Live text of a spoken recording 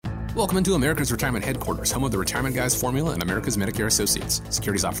Welcome into America's Retirement Headquarters, home of the Retirement Guys Formula and America's Medicare Associates.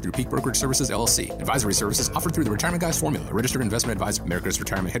 Securities offered through Peak Brokerage Services, LLC. Advisory services offered through the Retirement Guys Formula, a registered investment advisor. America's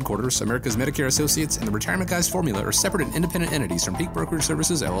Retirement Headquarters, America's Medicare Associates, and the Retirement Guys Formula are separate and independent entities from Peak Brokerage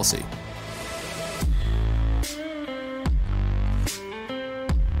Services, LLC.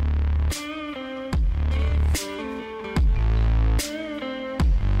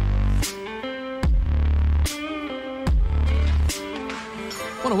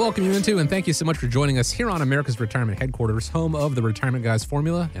 I want to welcome you into and thank you so much for joining us here on America's Retirement Headquarters, home of the Retirement Guys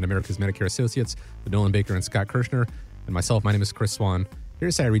Formula and America's Medicare Associates, with Nolan Baker and Scott Kirshner, and myself. My name is Chris Swan.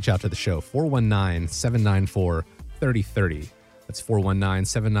 Here's how I reach out to the show: 419-794-3030. That's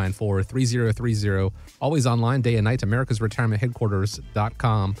 419-794-3030. Always online, day and night,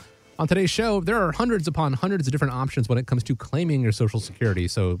 americasretirementheadquarters.com. On today's show, there are hundreds upon hundreds of different options when it comes to claiming your Social Security.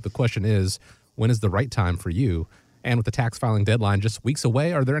 So the question is, when is the right time for you? And with the tax filing deadline just weeks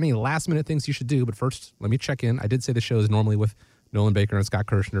away, are there any last-minute things you should do? But first, let me check in. I did say the show is normally with Nolan Baker and Scott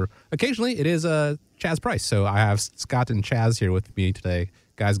Kirshner. Occasionally, it is Chaz Price. So I have Scott and Chaz here with me today.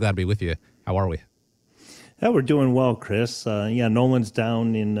 Guys, glad to be with you. How are we? Yeah, we're doing well, Chris. Nolan's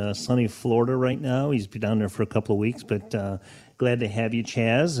down in sunny Florida right now. He's been down there for a couple of weeks, but glad to have you,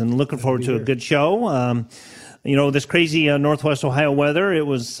 Chaz, and looking forward to a good show. This crazy Northwest Ohio weather, it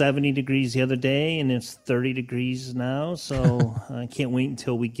was 70 degrees the other day, and it's 30 degrees now, so I can't wait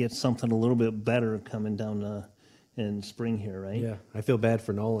until we get something a little bit better coming down in spring here, right? Yeah, I feel bad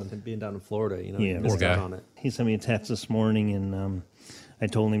for Nolan being down in Florida. Yeah, poor guy. On it. He sent me a text this morning, and I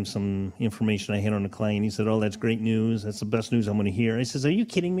told him some information I had on the client. He said, "Oh, that's great news. That's the best news I'm going to hear." I says, "Are you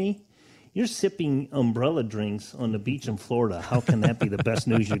kidding me? You're sipping umbrella drinks on the beach in Florida. How can that be the best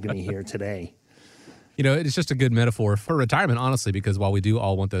news you're going to hear today?" You know, it's just a good metaphor for retirement, honestly, because while we do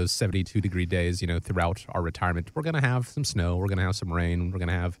all want those 72-degree days, throughout our retirement, we're going to have some snow, we're going to have some rain, we're going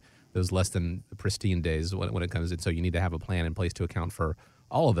to have those less than pristine days when it comes in. So you need to have a plan in place to account for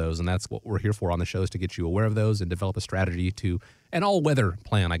all of those, and that's what we're here for on the show, is to get you aware of those and develop a strategy an all-weather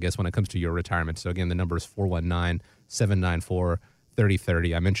plan, I guess, when it comes to your retirement. So again, the number is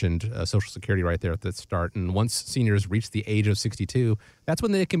 419-794-3030. I mentioned Social Security right there at the start. And once seniors reach the age of 62, that's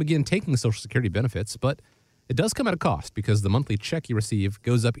when they can begin taking Social Security benefits. But it does come at a cost, because the monthly check you receive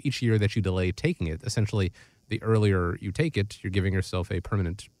goes up each year that you delay taking it. Essentially, the earlier you take it, you're giving yourself a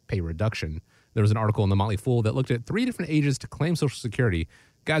permanent pay reduction. There was an article in the Motley Fool that looked at 3 different ages to claim Social Security.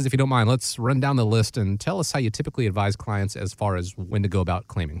 Guys, if you don't mind, let's run down the list and tell us how you typically advise clients as far as when to go about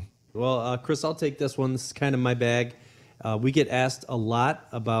claiming. Well, Chris, I'll take this one. This is kind of my bag. We get asked a lot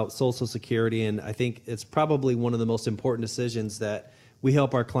about Social Security, and I think it's probably one of the most important decisions that we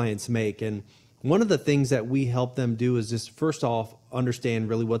help our clients make. And one of the things that we help them do is just, first off, understand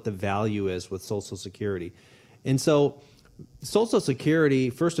really what the value is with Social Security. And so Social Security,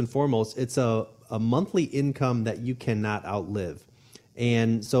 first and foremost, it's a monthly income that you cannot outlive.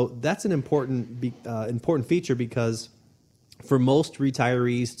 And so that's an important feature, because for most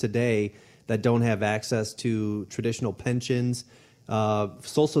retirees today that don't have access to traditional pensions,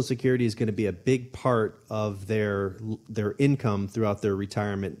 Social Security is going to be a big part of their income throughout their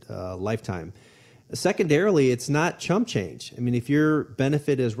retirement lifetime. Secondarily, it's not chump change. I mean, if your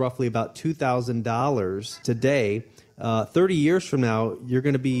benefit is roughly about $2,000 today, 30 years from now, you're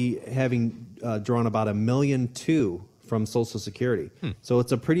going to be having drawn about $1.2 million from Social Security. So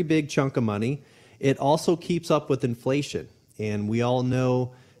it's a pretty big chunk of money. It also keeps up with inflation, and we all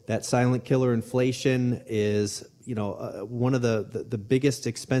know that silent killer inflation is, one of the biggest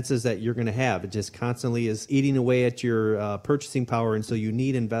expenses that you're going to have. It just constantly is eating away at your purchasing power, and so you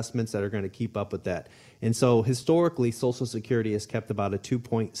need investments that are going to keep up with that. And so historically, Social Security has kept about a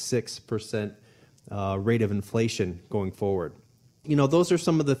 2.6% rate of inflation going forward. Those are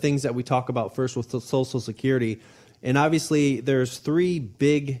some of the things that we talk about first with Social Security. And obviously, there's 3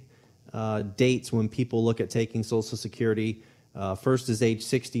 big dates when people look at taking Social Security. First is age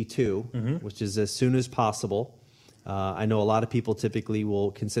 62, which is as soon as possible. I know a lot of people typically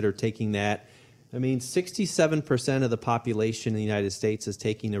will consider taking that. I mean, 67% of the population in the United States is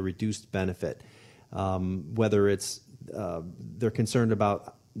taking a reduced benefit, whether it's they're concerned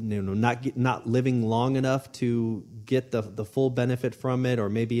about not living long enough to get the full benefit from it, or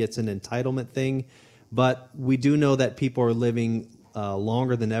maybe it's an entitlement thing. But we do know that people are living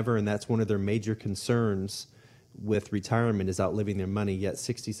longer than ever, and that's one of their major concerns with retirement, is outliving their money. Yet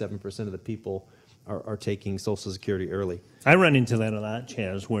 67% of the people are taking Social Security early. I run into that a lot,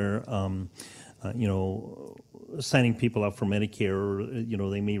 Chaz, where signing people up for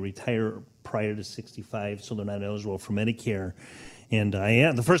Medicare, they may retire prior to 65, so they're not eligible for Medicare. And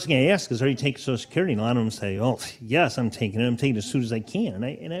the first thing I ask is, are you taking Social Security? And a lot of them say, oh, yes, I'm taking it. I'm taking it as soon as I can.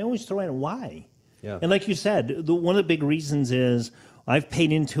 And I always throw out why. Yeah. And like you said, one of the big reasons is I've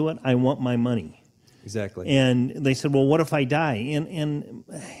paid into it. I want my money. Exactly. And they said, well, what if I die? And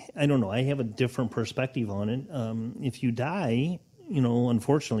I don't know. I have a different perspective on it. If you die,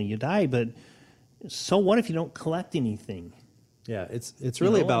 unfortunately you die. But so what if you don't collect anything? Yeah, it's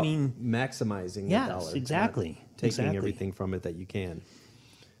really about maximizing the dollar. Yes, exactly. Taking everything from it that you can.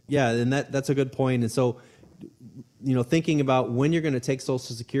 Yeah, and that's a good point. And so, thinking about when you're going to take Social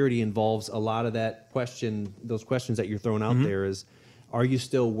Security involves a lot of those questions that you're throwing out there is, are you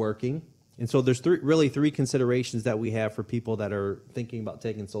still working? And so there's three considerations that we have for people that are thinking about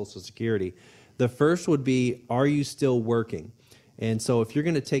taking Social Security. The first would be, are you still working? And so if you're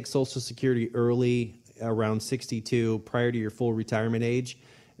going to take Social Security early, around 62, prior to your full retirement age,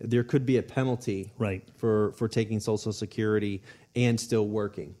 there could be a penalty for taking Social Security and still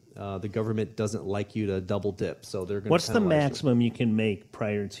working. The government doesn't like you to double dip, so they're going to. What's the maximum you can make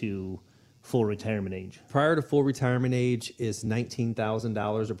prior to full retirement age? Prior to full retirement age is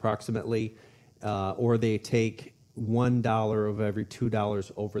 $19,000 approximately, or they take $1 of every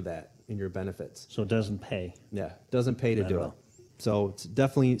 $2 over that in your benefits. So it doesn't pay. Yeah, doesn't pay to do it. So it's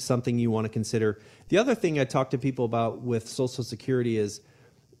definitely something you want to consider. The other thing I talk to people about with Social Security is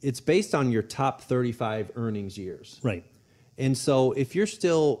it's based on your top 35 earnings years. Right. And so if you're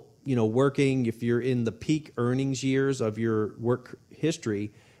still, working, if you're in the peak earnings years of your work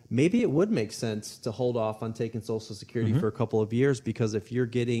history, maybe it would make sense to hold off on taking Social Security for a couple of years, because if you're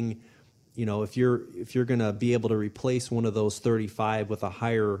getting, if you're going to be able to replace one of those 35 with a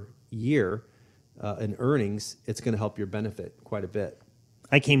higher year in earnings, it's going to help your benefit quite a bit.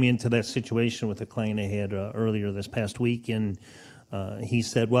 I came into that situation with a client I had earlier this past week, and he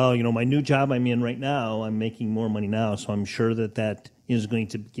said, well, my new job I'm in right now, I'm making more money now, so I'm sure that is going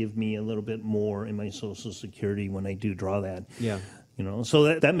to give me a little bit more in my Social Security when I do draw that. Yeah.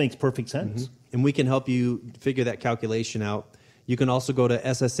 So that makes perfect sense. And we can help you figure that calculation out. You can also go to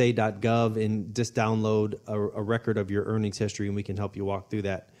ssa.gov and just download a record of your earnings history, and we can help you walk through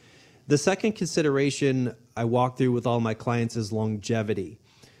that. The second consideration I walk through with all my clients is longevity.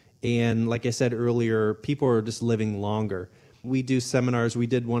 And like I said earlier, people are just living longer. We do seminars. We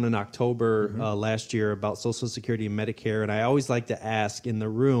did one in October last year about Social Security and Medicare. And I always like to ask in the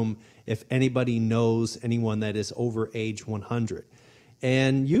room if anybody knows anyone that is over age 100.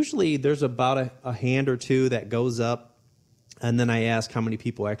 And usually there's about a hand or two that goes up. And then I ask how many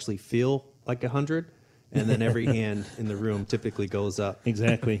people actually feel like 100. And then every hand in the room typically goes up.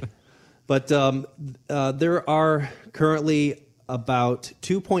 Exactly. But there are currently about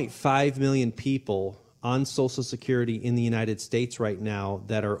 2.5 million people on Social Security in the United States right now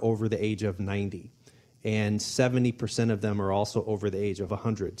that are over the age of 90. And 70% of them are also over the age of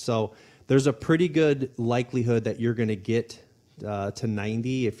 100. So there's a pretty good likelihood that you're going to get to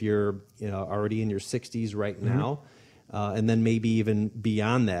 90 if you're already in your 60s right now, and then maybe even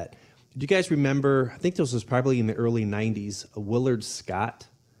beyond that. Do you guys remember, I think this was probably in the early 90s, Willard Scott?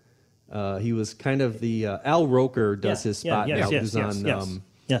 He was kind of the Al Roker does his spot now.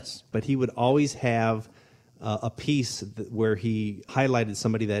 Yes. But he would always have a piece where he highlighted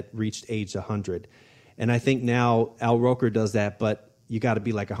somebody that reached age 100. And I think now Al Roker does that, but you got to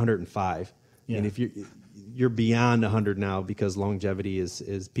be like 105. Yeah. And if you're beyond 100 now, because longevity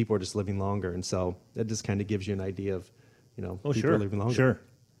is people are just living longer. And so that just kind of gives you an idea of, people are living longer. Sure.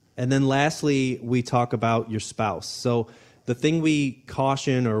 And then lastly, we talk about your spouse. So the thing we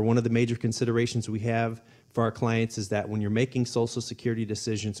caution, or one of the major considerations we have for our clients, is that when you're making Social Security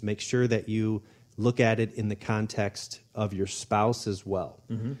decisions, make sure that you look at it in the context of your spouse as well.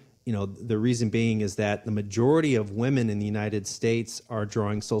 The reason being is that the majority of women in the United States are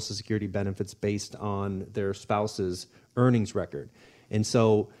drawing Social Security benefits based on their spouse's earnings record. And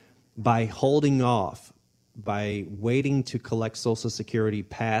so by holding off, by waiting to collect Social Security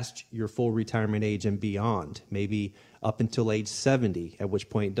past your full retirement age and beyond, maybe up until age 70, at which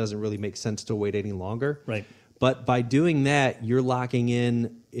point it doesn't really make sense to wait any longer. Right. But by doing that, you're locking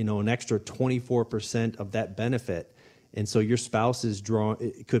in, an extra 24% of that benefit. And so your spouse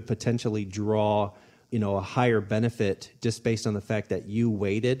could potentially draw, a higher benefit just based on the fact that you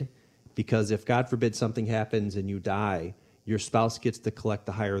waited. Because if, God forbid, something happens and you die, your spouse gets to collect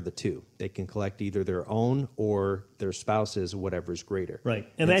the higher of the two. They can collect either their own or their spouse's, whatever's greater. Right.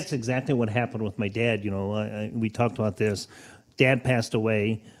 And that's exactly what happened with my dad. We talked about this. Dad passed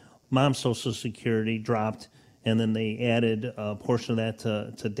away. Mom's Social Security dropped. And then they added a portion of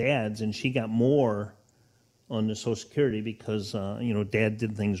that to Dad's. And she got more on the Social Security because Dad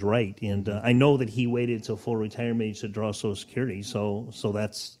did things right, and I know that he waited till full retirement age to draw Social Security. So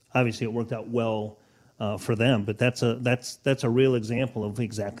that's obviously it worked out well for them. But that's a real example of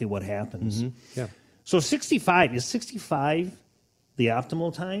exactly what happens. Yeah. So 65 is 65 the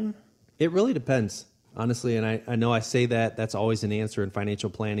optimal time? It really depends, honestly. And I know I say that's always an answer in financial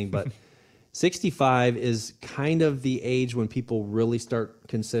planning, but 65 is kind of the age when people really start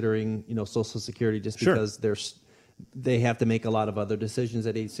considering, Social Security, just Sure. because they have to make a lot of other decisions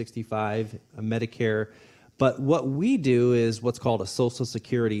at age 65, Medicare. But what we do is what's called a Social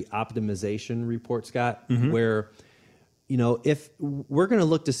Security optimization report, Scott, where, if we're going to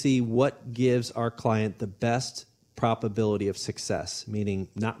look to see what gives our client the best probability of success, meaning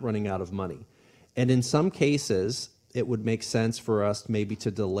not running out of money. And in some cases, it would make sense for us maybe to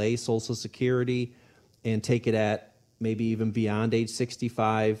delay Social Security and take it at maybe even beyond age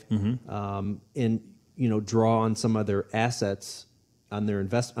 65, and draw on some other assets on the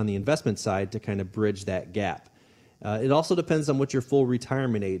investment side to kind of bridge that gap. It also depends on what your full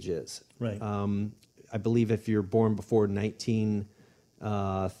retirement age is. Right. I believe if you're born before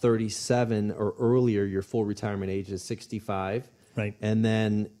 1937 or earlier, your full retirement age is 65. Right. And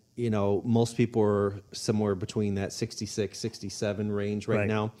then, most people are somewhere between that 66, 67 range right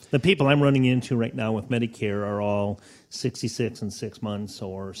now. The people I'm running into right now with Medicare are all 66 and 6 months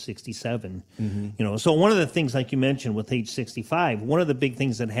or 67. So one of the things, like you mentioned, with age 65, one of the big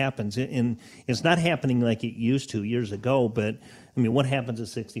things that happens, and it's not happening like it used to years ago, but what happens at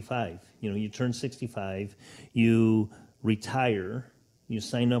 65? You turn 65, you retire, you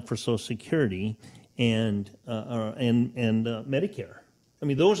sign up for Social Security and Medicare.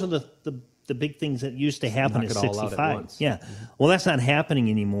 Those are the big things that used to happen at 65. Yeah. Well, that's not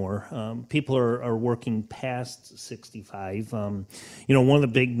happening anymore. People are working past 65. One of the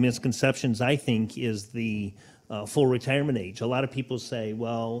big misconceptions, I think, is the full retirement age. A lot of people say,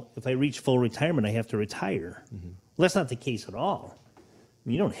 well, if I reach full retirement, I have to retire. Well, that's not the case at all.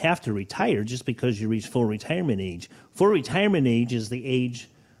 You don't have to retire just because you reach full retirement age. Full retirement age is the age,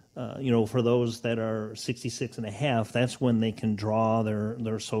 for those that are 66 and a half, that's when they can draw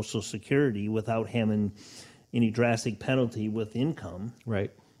their Social Security without having any drastic penalty with income.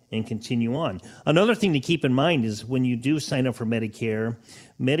 Right. And continue on. Another thing to keep in mind is when you do sign up for Medicare,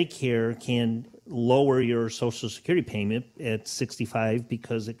 Medicare can lower your Social Security payment at 65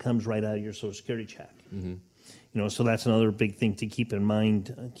 because it comes right out of your Social Security check. So that's another big thing to keep in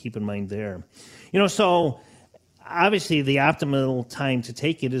mind. There. So obviously the optimal time to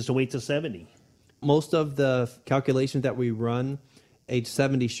take it is to wait till 70. Most of the calculations that we run, age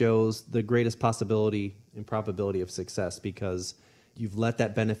 70 shows the greatest possibility and probability of success because you've let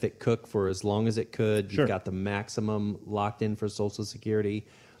that benefit cook for as long as it could. Sure. You've got the maximum locked in for Social Security.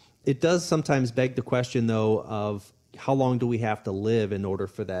 It does sometimes beg the question, though, of how long do we have to live in order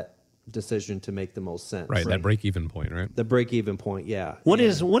for that decision to make the most sense? Right, that break-even point, right? The break-even point, yeah. What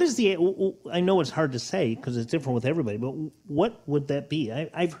is the? I know it's hard to say because it's different with everybody, but what would that be?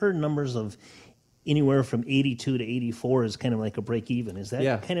 I've heard numbers of anywhere from 82 to 84 is kind of like a break-even. Is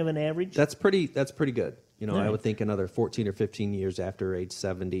that kind of an average? That's pretty good. Right. I would think another 14 or 15 years after age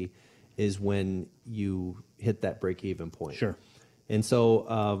 70 is when you hit that break-even point. Sure. And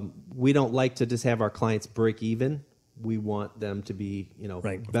so we don't like to just have our clients break even. We want them to be,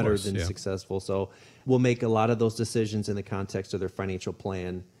 better than successful. So we'll make a lot of those decisions in the context of their financial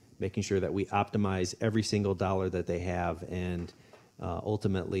plan, making sure that we optimize every single dollar that they have and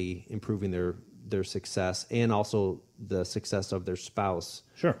ultimately improving their success and also the success of their spouse.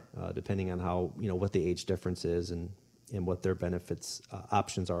 Sure. Depending on how, what the age difference is and what their benefits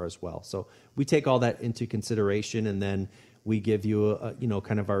options are as well. So we take all that into consideration, and then we give you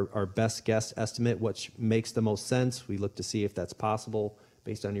kind of our best guess estimate, which makes the most sense. We look to see if that's possible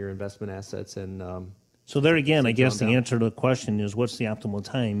based on your investment assets. And so there again, I guess the answer to the question is, what's the optimal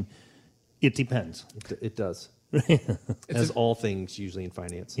time? It depends. It does. As all things usually in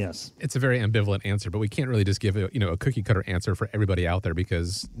finance. Yes. It's a very ambivalent answer, but we can't really just give a cookie cutter answer for everybody out there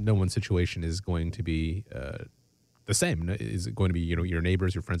because no one's situation is going to be the same. Is it going to be your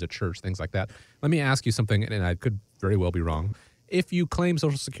neighbors, your friends at church, things like that? Let me ask you something, and I could very well be wrong. If you claim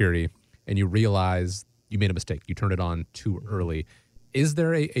Social Security and you realize you made a mistake, you turned it on too early, is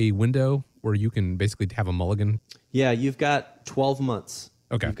there a window where you can basically have a mulligan? Yeah, you've got 12 months.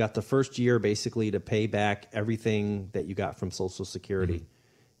 Okay. You've got the first year basically to pay back everything that you got from Social Security.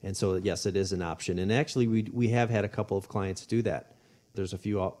 Mm-hmm. And so, yes, it is an option. And actually, we have had a couple of clients do that. There's a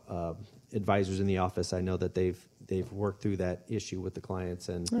few advisors in the office. I know that they've worked through that issue with the clients,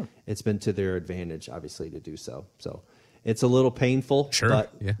 and it's been to their advantage, obviously, to do so. So it's a little painful, sure,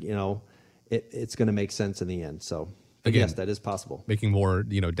 but, it's going to make sense in the end. So but Again, yes, that is possible. Making more,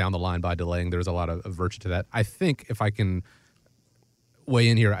 down the line by delaying. There's a lot of virtue to that. I think if I can weigh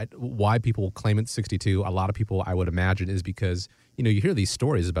in here, why people claim it's 62, a lot of people, I would imagine, is because, you hear these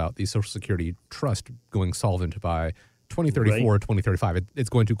stories about the Social Security trust going solvent by 2034 or 2035. It's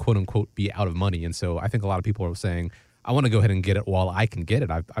going to, quote unquote, be out of money. And so I think a lot of people are saying, I want to go ahead and get it while I can get it.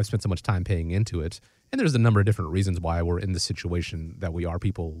 I've spent so much time paying into it. And there's a number of different reasons why we're in the situation that we are.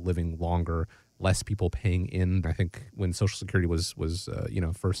 People living longer, less people paying in. I think when Social Security was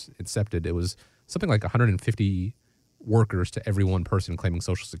first incepted, it was something like 150 workers to every one person claiming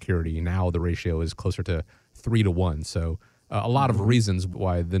Social Security. Now the ratio is closer to 3 to 1. So a lot of reasons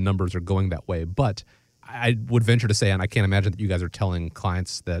why the numbers are going that way. But I would venture to say, and I can't imagine that you guys are telling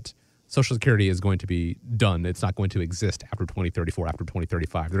clients that Social Security is going to be done. It's not going to exist after 2034, after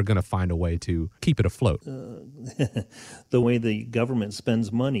 2035. They're going to find a way to keep it afloat. The way the government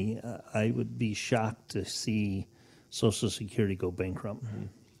spends money, I would be shocked to see Social Security go bankrupt.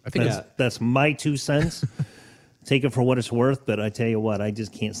 I think that's my 2 cents. Take it for what it's worth, but I tell you what, I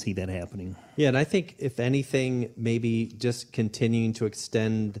just can't see that happening. Yeah, and I think if anything, maybe just continuing to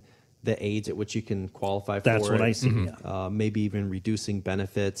extend the age at which you can qualify for That's what it. I see. Maybe even reducing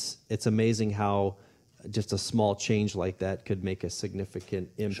benefits. It's amazing how just a small change like that could make a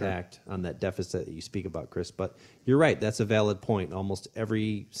significant impact on that deficit that you speak about, Chris. But you're right, that's a valid point. Almost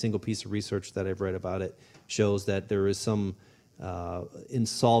every single piece of research that I've read about it shows that there is some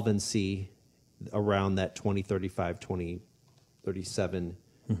insolvency around that 2035, 2037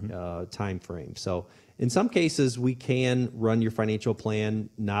 time frame. So in some cases, we can run your financial plan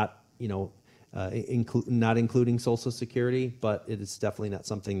not including Social Security, but it is definitely not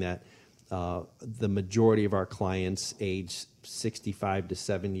something that the majority of our clients, age 65 to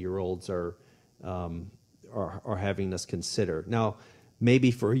 70-year-olds, are having us consider. Now,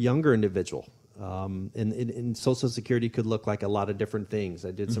 maybe for a younger individual, and Social Security could look like a lot of different things. I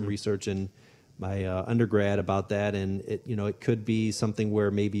did some research in my undergrad about that, and it could be something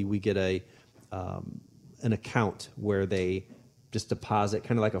where maybe we get an account where they just deposit,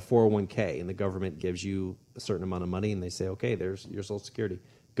 kind of like a 401k, and the government gives you a certain amount of money, and they say, okay, there's your Social Security.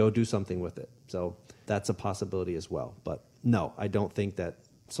 Go do something with it. So that's a possibility as well. But no, I don't think that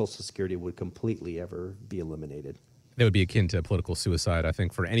Social Security would completely ever be eliminated. That would be akin to political suicide, I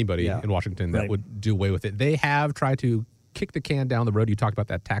think, for anybody in Washington that would do away with it. They have tried to kick the can down the road. You talked about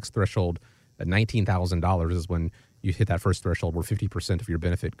that tax threshold. $19,000 is when you hit that first threshold where 50% of your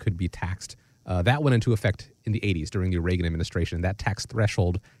benefit could be taxed. That went into effect in the 80s during the Reagan administration. That tax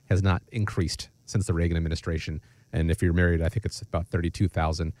threshold has not increased since the Reagan administration. And if you're married, I think it's about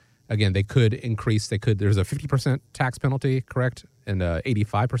 $32,000. Again, they could increase. There's a 50% tax penalty, correct? And a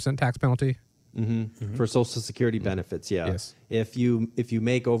 85% tax penalty? For Social Security benefits, yeah. Yes. If you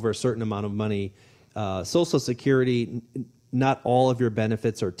make over a certain amount of money, Social Security, not all of your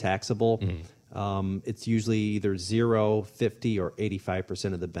benefits are taxable. It's usually either 0, 50, or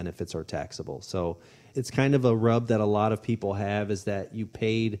 85% of the benefits are taxable. So it's kind of a rub that a lot of people have, is that you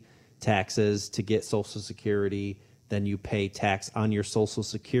paid taxes to get Social Security, then you pay tax on your Social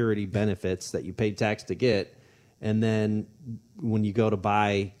Security benefits that you paid tax to get, and then when you go to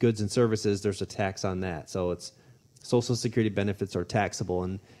buy goods and services, there's a tax on that. So it's Social Security benefits are taxable,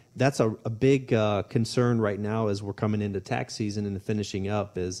 and that's a big concern right now as we're coming into tax season and finishing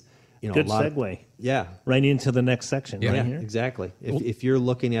up. Is good segue. Right into the next section. Yeah, right here. Exactly. If you're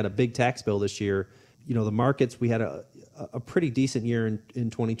looking at a big tax bill this year, the markets, we had a pretty decent year in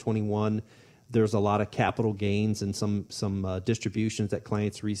 2021. There's a lot of capital gains and some distributions that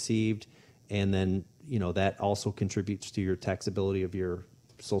clients received, and then that also contributes to your taxability of your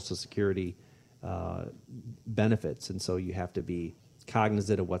Social Security benefits, and so you have to be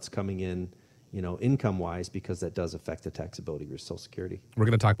cognizant of what's coming in, income-wise, because that does affect the taxability of your Social Security. We're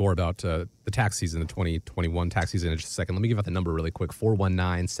going to talk more about the tax season, the 2021 tax season in just a second. Let me give out the number really quick,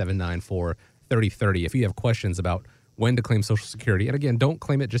 419-794-3030. If you have questions about when to claim Social Security, and again, don't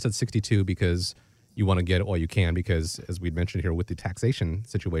claim it just at 62 because you want to get it while you can, because as we'd mentioned here with the taxation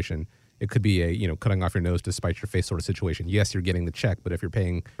situation, it could be a, cutting off your nose to spite your face sort of situation. Yes, you're getting the check, but if you're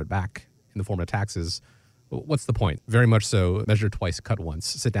paying it back in the form of taxes, what's the point? Very much so. Measure twice, cut once.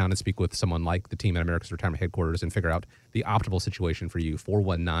 Sit down and speak with someone like the team at America's Retirement Headquarters and figure out the optimal situation for you.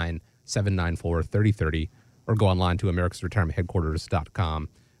 419-794-3030, or go online to americasretirementheadquarters.com.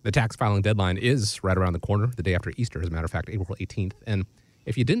 The tax filing deadline is right around the corner, the day after Easter, as a matter of fact, April 18th. And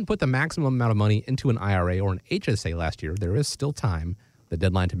if you didn't put the maximum amount of money into an IRA or an HSA last year, there is still time. The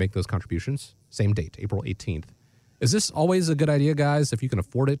deadline to make those contributions, same date, April 18th. Is this always a good idea, guys? If you can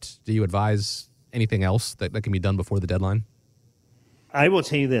afford it, do you advise anything else that can be done before the deadline? I will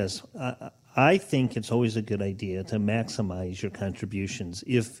tell you this. I think it's always a good idea to maximize your contributions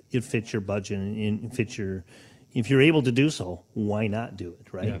if it fits your budget and if you're able to do so, why not do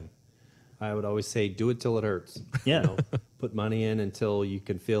it, right? Yeah. I would always say, do it till it hurts. Yeah. Put money in until you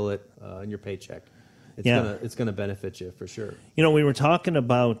can feel it in your paycheck. It's gonna benefit you for sure. We were talking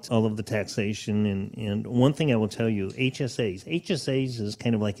about all of the taxation, and one thing I will tell you, HSAs is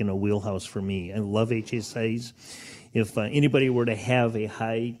kind of like in a wheelhouse for me. I love HSAs. If anybody were to have a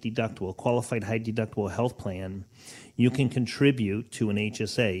qualified high deductible health plan, you can contribute to an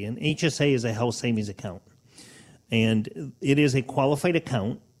HSA. An HSA is a health savings account, and it is a qualified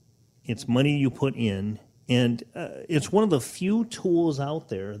account. It's money you put in, and it's one of the few tools out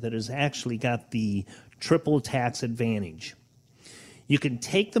there that has actually got the triple tax advantage. You can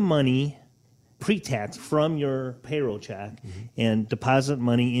take the money pre-tax from your payroll check and deposit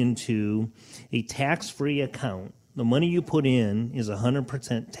money into a tax-free account. The money you put in is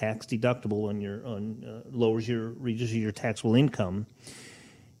 100% tax deductible reduces your taxable income.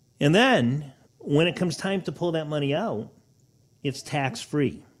 And then when it comes time to pull that money out, it's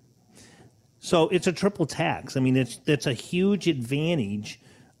tax-free. So it's a triple tax. I mean, that's a huge advantage.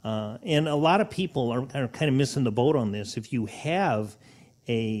 And a lot of people are kind of missing the boat on this. If you have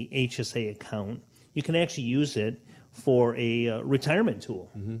a HSA account, you can actually use it for a retirement tool.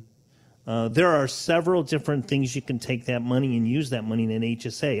 There are several different things you can take that money and use that money in an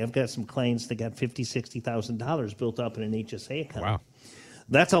HSA. I've got some clients that got $50,000, $60,000 built up in an HSA account. Wow.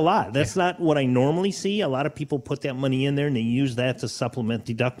 That's a lot. That's not what I normally see. A lot of people put that money in there and they use that to supplement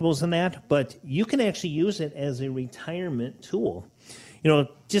deductibles and that. But you can actually use it as a retirement tool.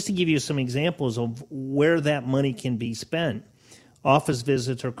 Just to give you some examples of where that money can be spent, office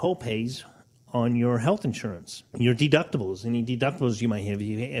visits or co-pays on your health insurance, your deductibles, any deductibles you might have.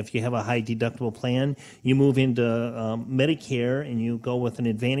 If you have a high deductible plan, you move into Medicare and you go with an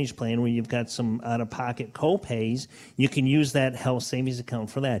Advantage plan where you've got some out-of-pocket co-pays, you can use that health savings account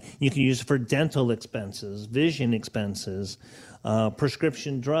for that. You can use it for dental expenses, vision expenses,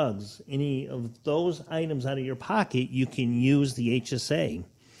 prescription drugs. Any of those items out of your pocket, you can use the HSA.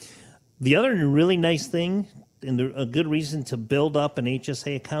 The other really nice thing, and a good reason to build up an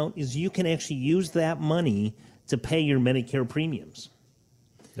HSA account, is you can actually use that money to pay your Medicare premiums.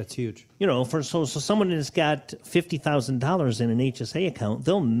 That's huge. So someone that's got $50,000 in an HSA account,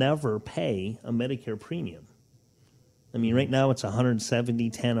 they'll never pay a Medicare premium. I mean, right now it's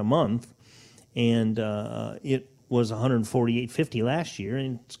 $170.10 a month, and it was $148.50 last year,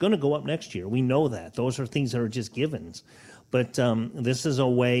 and it's going to go up next year. We know that. Those are things that are just givens. But this is a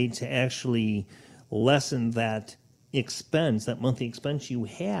way to actually lessen that expense, that monthly expense you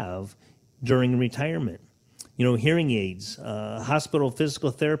have during retirement. Hearing aids, hospital physical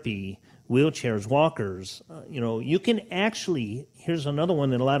therapy, wheelchairs, walkers. You can actually, here's another one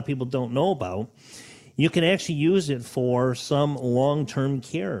that a lot of people don't know about, you can actually use it for some long-term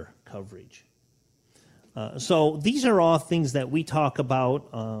care coverage. So these are all things that we talk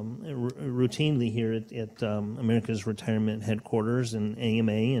about routinely here at America's Retirement Headquarters and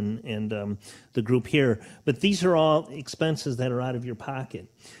AMA and the group here. But these are all expenses that are out of your pocket.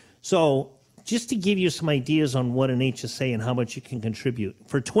 So just to give you some ideas on what an HSA and how much you can contribute.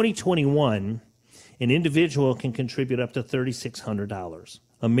 For 2021, an individual can contribute up to $3,600.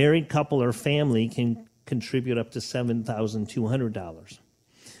 A married couple or family can contribute up to $7,200.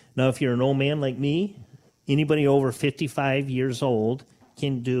 Now, if you're an old man like me, anybody over 55 years old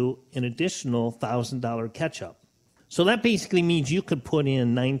can do an additional $1,000 catch-up. So that basically means you could put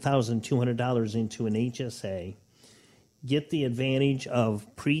in $9,200 into an HSA, get the advantage of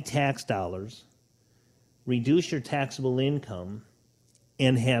pre-tax dollars, reduce your taxable income,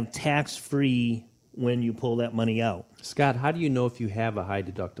 and have tax-free when you pull that money out. Scott, how do you know if you have a high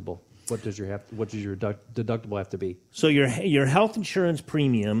deductible? What does your deductible have to be? So your health insurance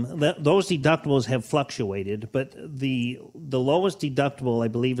premium, those deductibles have fluctuated, but the lowest deductible, I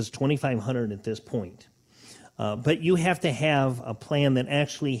believe, is $2,500 at this point. But you have to have a plan that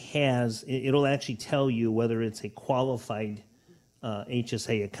actually it'll actually tell you whether it's a qualified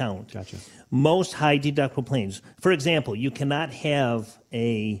HSA account. Gotcha. Most high deductible plans, for example, you cannot have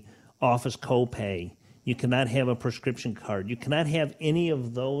a office copay. You cannot have a prescription card. You cannot have any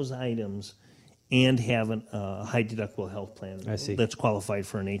of those items and have a high deductible health plan that's qualified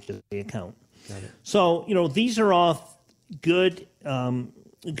for an HSA account. Got it. So, these are all good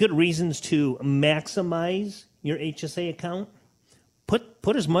reasons to maximize your HSA account.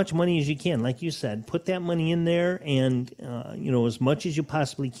 Put as much money as you can. Like you said, put that money in there and, as much as you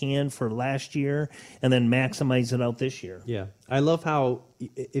possibly can for last year and then maximize it out this year. Yeah. I love how,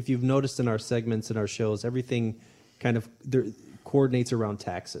 if you've noticed in our segments and our shows, everything kind of coordinates around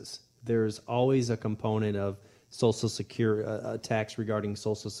taxes. there's always a component of Social Security, tax regarding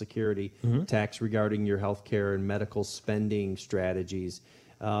Social Security, tax regarding your healthcare and medical spending strategies.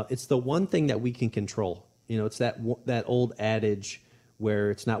 It's the one thing that we can control. It's that old adage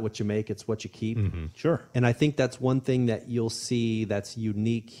where it's not what you make, it's what you keep. Sure. And I think that's one thing that you'll see that's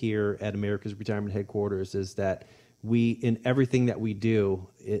unique here at America's Retirement Headquarters is that in everything that we do,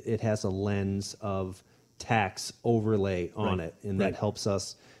 it has a lens of tax overlay on it, and that helps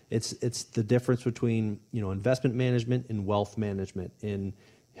us. It's the difference between investment management and wealth management in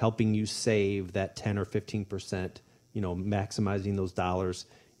helping you save that 10 or 15%, maximizing those dollars.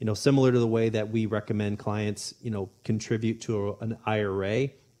 Similar to the way that we recommend clients, contribute to an IRA.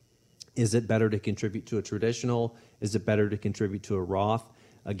 Is it better to contribute to a traditional? Is it better to contribute to a Roth?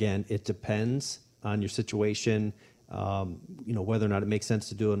 Again, it depends on your situation. Whether or not it makes sense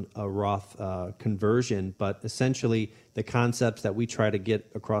to do a Roth conversion, but essentially the concepts that we try to get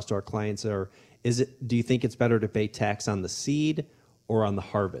across to our clients are: do you think it's better to pay tax on the seed or on the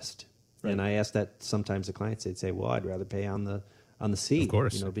harvest? Right. And I ask that sometimes the clients, they'd say, well, I'd rather pay on the seed, of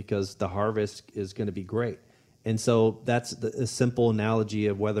course, because the harvest is going to be great. And so that's a simple analogy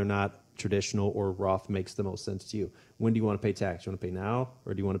of whether or not traditional or Roth makes the most sense to you. When do you want to pay tax? Do you want to pay now,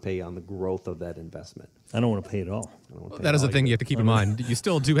 or do you want to pay on the growth of that investment? I don't want to pay at all. That is the thing you have to keep in mind. You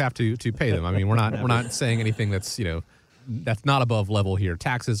still do have to pay them. I mean, we're not saying anything that's that's not above level here.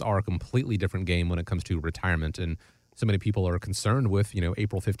 Taxes are a completely different game when it comes to retirement, and so many people are concerned with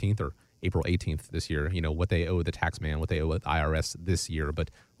April 15th or April 18th this year, what they owe the tax man, what they owe the IRS this year. But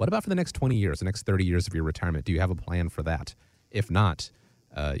what about for the next 20 years, the next 30 years of your retirement? Do you have a plan for that? If not,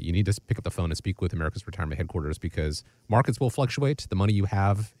 you need to pick up the phone and speak with America's Retirement Headquarters, because markets will fluctuate. The money you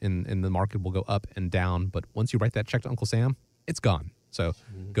have in the market will go up and down. But once you write that check to Uncle Sam, it's gone. So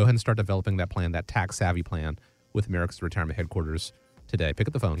go ahead and start developing that plan, that tax-savvy plan with America's Retirement Headquarters today. Pick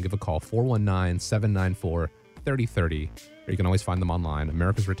up the phone. Give a call, 419-794-3030. Or you can always find them online,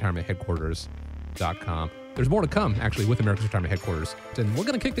 americasretirementheadquarters.com. There's more to come, actually, with America's Retirement Headquarters. And we're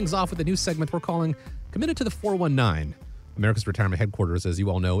going to kick things off with a new segment we're calling Committed to the 419. America's Retirement Headquarters, as you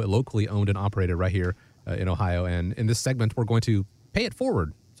all know, locally owned and operated right here in Ohio. And in this segment, we're going to pay it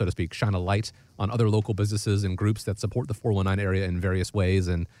forward, so to speak, shine a light on other local businesses and groups that support the 419 area in various ways.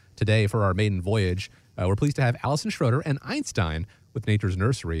 And today, for our maiden voyage, we're pleased to have Allison Schroeder and Einstein with Nature's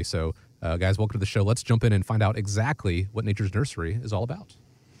Nursery. So, guys, welcome to the show. Let's jump in and find out exactly what Nature's Nursery is all about.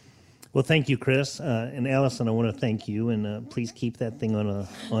 Well, thank you, Chris. And Allison, I want to thank you, and please keep that thing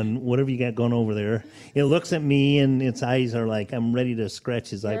on whatever you got going over there. It looks at me, and its eyes are like I'm ready to scratch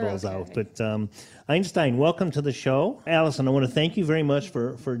his eyeballs out. But Einstein, welcome to the show. Allison, I want to thank you very much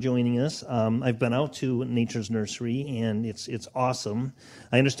for joining us. I've been out to Nature's Nursery, and it's awesome.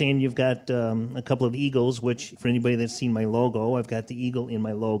 I understand you've got a couple of eagles, which for anybody that's seen my logo, I've got the eagle in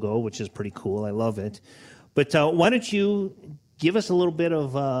my logo, which is pretty cool. I love it. But why don't you give us a little bit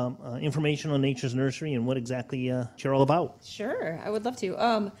of information on Nature's Nursery and what exactly you're all about. Sure, I would love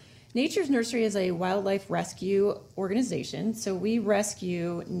to. Nature's Nursery is a wildlife rescue organization. So we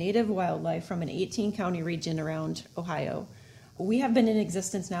rescue native wildlife from an 18-county region around Ohio. We have been in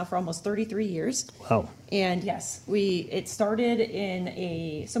existence now for almost 33 years. Wow. And yes, it started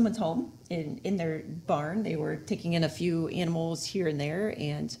in someone's home, in their barn. They were taking in a few animals here and there,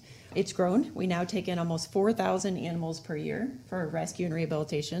 and it's grown. We now take in almost 4,000 animals per year for rescue and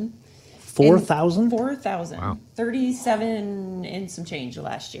rehabilitation. 4,000? 4,000. Wow. 37 and some change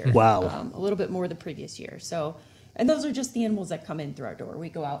last year. Wow. A little bit more the previous year. So, and those are just the animals that come in through our door. We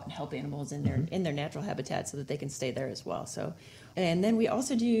go out and help animals in their natural habitat so that they can stay there as well. So, and then we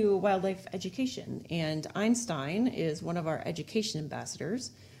also do wildlife education. And Einstein is one of our education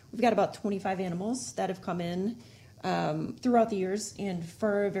ambassadors. We've got about 25 animals that have come in throughout the years, and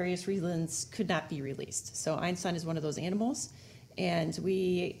for various reasons could not be released. So Einstein is one of those animals, and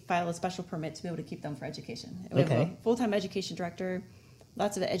we file a special permit to be able to keep them for education. And we have a full-time education director,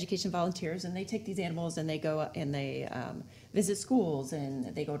 lots of education volunteers, and they take these animals and they go and they visit schools,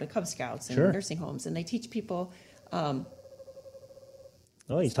 and they go to Cub Scouts and nursing homes, and they teach people. Oh,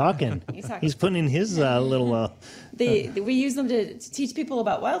 he's talking. He's talking. He's putting in his little... We use them to teach people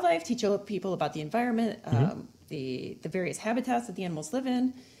about wildlife, teach people about the environment, the various habitats that the animals live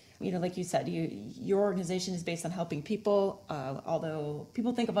in. Like you said, your organization is based on helping people. Although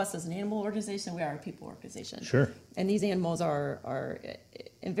people think of us as an animal organization, we are a people organization. Sure. And these animals are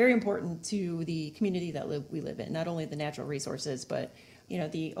very important to the community that we live in. Not only the natural resources, but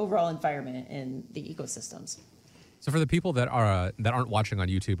the overall environment and the ecosystems. So for the people that aren't watching on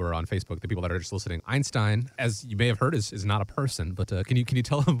YouTube or on Facebook, the people that are just listening, Einstein, as you may have heard, is not a person. But can you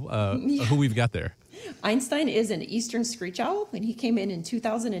tell them who we've got there? Einstein is an eastern screech owl, and he came in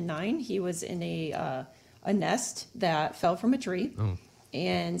 2009. He was in a nest that fell from a tree,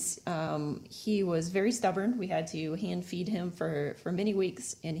 and he was very stubborn. We had to hand feed him for many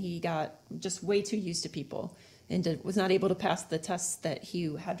weeks, and he got just way too used to people and was not able to pass the tests that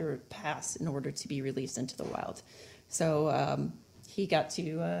he had to pass in order to be released into the wild. So he got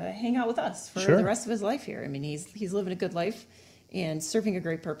to hang out with us for the rest of his life here. I mean, he's living a good life and serving a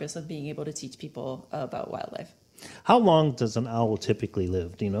great purpose of being able to teach people about wildlife. How long does an owl typically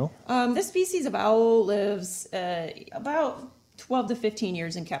live? Do you know? This species of owl lives about 12 to 15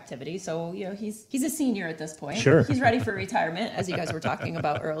 years in captivity. So, he's a senior at this point. Sure. He's ready for retirement, as you guys were talking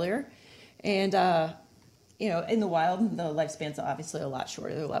about earlier. And, in the wild, the lifespan's obviously a lot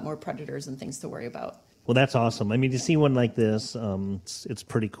shorter. There are a lot more predators and things to worry about. Well, that's awesome. I mean, to see one like this, it's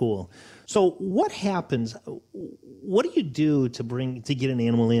pretty cool. So what happens? What do you do to get an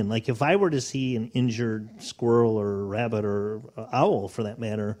animal in? Like if I were to see an injured squirrel or rabbit or owl, for that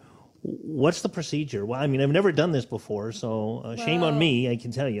matter, what's the procedure? Well, I mean, I've never done this before, so shame on me, I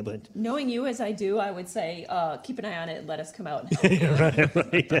can tell you. But knowing you as I do, I would say keep an eye on it and let us come out and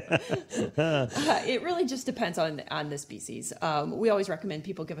help you. It really just depends on the species. We always recommend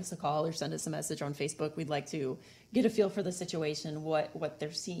people give us a call or send us a message on Facebook. We'd like to get a feel for the situation, what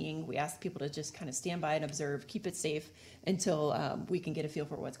they're seeing. We ask people to just kind of stand by and observe, keep it safe until we can get a feel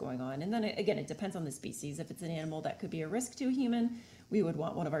for what's going on. And then again, it depends on the species. If it's an animal that could be a risk to a human, we would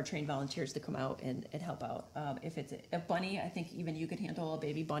want one of our trained volunteers to come out and help out. If it's a bunny, I think even you could handle a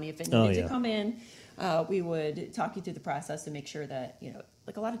baby bunny. If it needed to come in, we would talk you through the process to make sure that,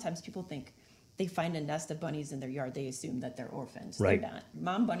 like a lot of times people think they find a nest of bunnies in their yard, they assume that they're orphans. Right. They're not.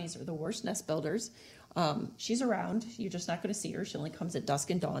 Mom bunnies are the worst nest builders. She's around. You're just not going to see her. She only comes at dusk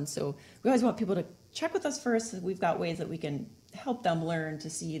and dawn. So we always want people to check with us first. We've got ways that we can help them learn to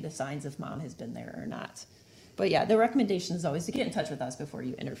see the signs if mom has been there or not. But yeah, the recommendation is always to get in touch with us before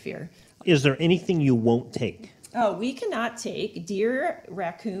you interfere. Is there anything you won't take? Oh, we cannot take deer,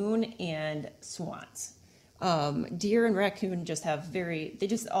 raccoon, and swans. Deer and raccoon just have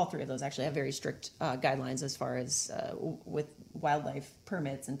all three of those actually have very strict guidelines as far as with wildlife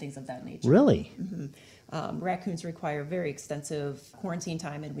permits and things of that nature. Really? Mm-hmm. Raccoons require very extensive quarantine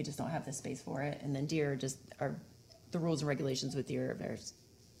time, and we just don't have the space for it. And then deer are the rules and regulations with deer. There's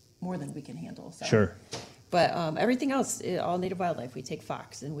more than we can handle. So. Sure. But everything else, all native wildlife, we take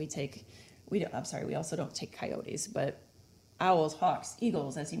fox, and we also don't take coyotes, but owls, hawks,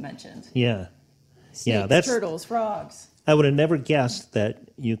 eagles, as you mentioned. Yeah. Snakes, turtles, frogs. I would have never guessed that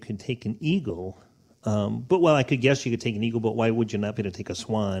you could take an eagle. I could guess you could take an eagle, but why would you not be able to take a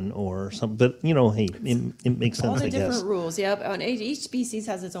swan or something? But, hey, it makes sense, I guess. All the different rules, yep. And each species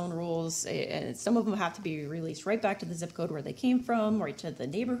has its own rules, and some of them have to be released right back to the zip code where they came from, or to the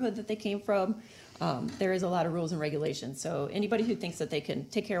neighborhood that they came from. There is a lot of rules and regulations. So anybody who thinks that they can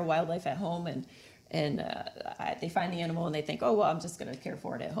take care of wildlife at home and they find the animal and they think, oh, well, I'm just going to care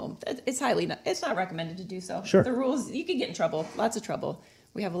for it at home. It's not recommended to do so. Sure. The rules, you can get in trouble, lots of trouble.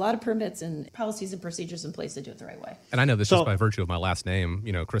 We have a lot of permits and policies and procedures in place to do it the right way. And I know this just by virtue of my last name,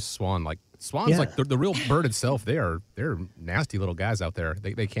 Chris Swan. Like swans, like the real bird itself, they're nasty little guys out there.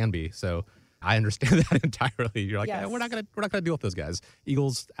 They can be. So I understand that entirely. You're like, yes. We're not gonna deal with those guys.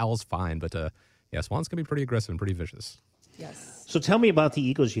 Eagles, owls, fine, but swans can be pretty aggressive and pretty vicious. Yes. So tell me about the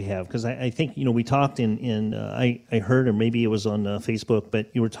eagles you have, because I think, we talked I heard, or maybe it was on Facebook, but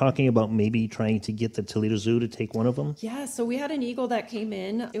you were talking about maybe trying to get the Toledo Zoo to take one of them. Yeah, so we had an eagle that came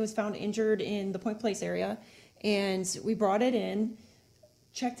in. It was found injured in the Point Place area, and we brought it in,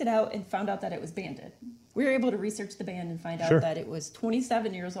 checked it out, and found out that it was banded. We were able to research the band and find out that it was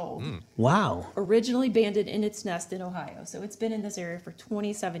 27 years old. Wow. Originally banded in its nest in Ohio. So it's been in this area for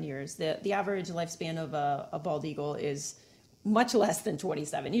 27 years. The average lifespan of a bald eagle is much less than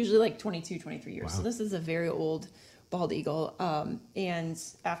 27, usually like 22, 23 years. Wow. So this is a very old bald eagle. And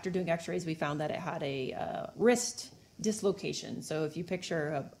after doing x-rays, we found that it had a wrist dislocation. So if you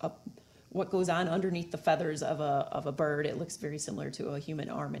picture what goes on underneath the feathers of a bird, it looks very similar to a human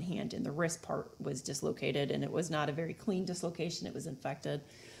arm and hand, and the wrist part was dislocated, and it was not a very clean dislocation. It was infected.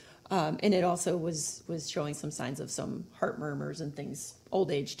 And it also was showing some signs of some heart murmurs and things, old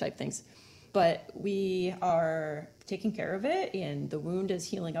age type things. But we are taking care of it, and the wound is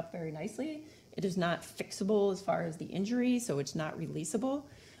healing up very nicely. It is not fixable as far as the injury, so it's not releasable.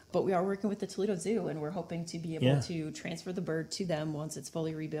 But we are working with the Toledo Zoo, and we're hoping to be able to transfer the bird to them once it's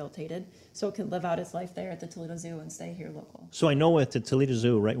fully rehabilitated, so it can live out its life there at the Toledo Zoo and stay here local. So I know at the Toledo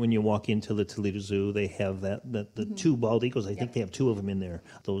Zoo, right when you walk into the Toledo Zoo, they have the two bald eagles. I think they have two of them in there.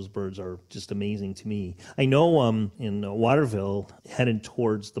 Those birds are just amazing to me. I know in Waterville, headed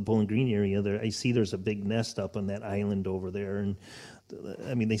towards the Bowling Green area, I see there's a big nest up on that island over there, and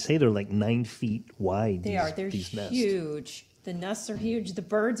I mean, they say they're like 9 feet wide. They're these nests. huge. The nests are huge. The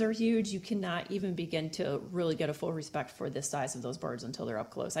birds are huge. You cannot even begin to really get a full respect for the size of those birds until they're up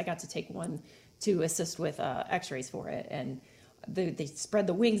close. I got to take one to assist with x-rays for it, and they spread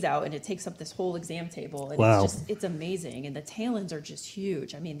the wings out, and it takes up this whole exam table. And Wow. it's amazing. And the talons are just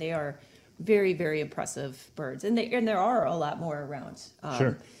huge. I mean, they are very, very impressive birds. And there are a lot more around.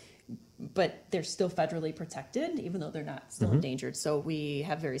 Sure. But they're still federally protected, even though they're not still endangered. So we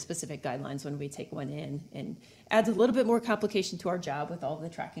have very specific guidelines when we take one in, and adds a little bit more complication to our job with all the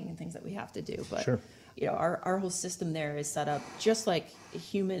tracking and things that we have to do. But Sure. Our whole system there is set up just like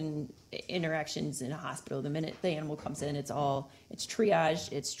human interactions in a hospital. The minute the animal comes in, it's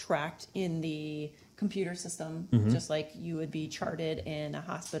triaged, it's tracked in the computer system, just like you would be charted in a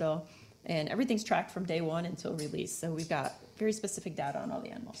hospital. And everything's tracked from day one until release. So we've got very specific data on all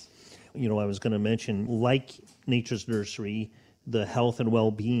the animals. I was going to mention, like Nature's Nursery, the health and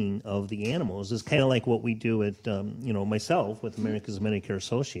well-being of the animals is kind of like what we do at, myself with America's Medicare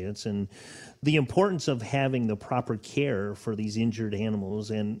Associates, and the importance of having the proper care for these injured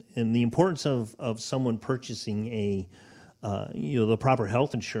animals, and the importance of someone purchasing the proper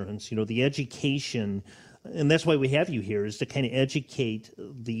health insurance, the education. And that's why we have you here, is to kind of educate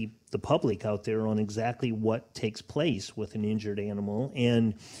the public out there on exactly what takes place with an injured animal.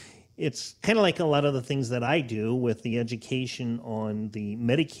 And it's kind of like a lot of the things that I do with the education on the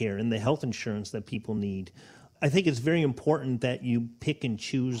Medicare and the health insurance that people need. I think it's very important that you pick and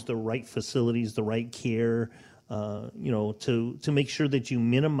choose the right facilities, the right care, to make sure that you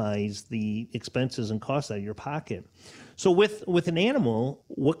minimize the expenses and costs out of your pocket. So with an animal,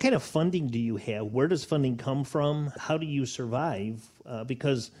 what kind of funding do you have? Where does funding come from? How do you survive?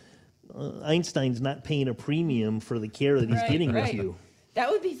 Because Einstein's not paying a premium for the care that he's getting with you. That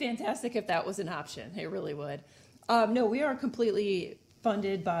would be fantastic if that was an option. It really would. No, we are completely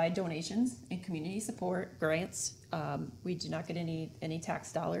funded by donations and community support, grants. We do not get any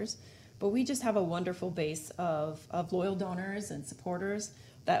tax dollars, but we just have a wonderful base of loyal donors and supporters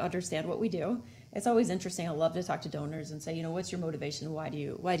that understand what we do. It's always interesting. I love to talk to donors and say, what's your motivation? Why do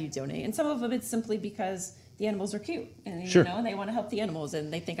you donate? And some of them, it's simply because the animals are cute, and Sure. and they want to help the animals,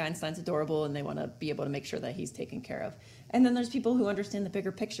 and they think Einstein's adorable, and they want to be able to make sure that he's taken care of. And then there's people who understand the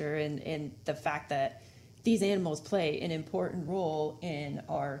bigger picture and the fact that these animals play an important role in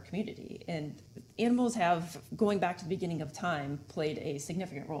our community. And animals have, going back to the beginning of time, played a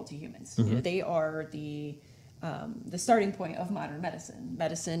significant role to humans. They are the starting point of modern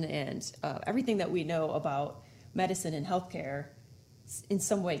medicine, and everything that we know about medicine and healthcare in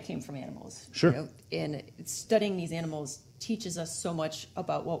some way came from animals. Sure. And studying these animals teaches us so much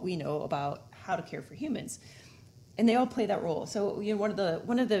about what we know about how to care for humans, and they all play that role. So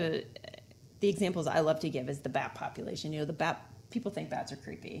one of the examples I love to give is the bat population. The bat. People think bats are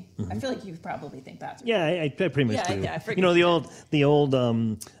creepy. I feel like you probably think bats are creepy. Yeah, I pretty much do. Yeah, I figured the old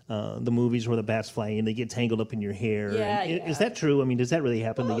the movies where the bats fly and they get tangled up in your hair. Yeah, Is that true? I mean, does that really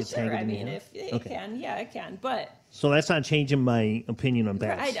happen? Well, They get sure. tangled I in mean, your hair? if it can, it can. But So that's not changing my opinion on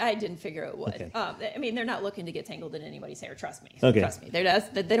bats. I didn't figure it would. Okay. I mean, they're not looking to get tangled in anybody's hair. Trust me. Okay. Trust me. They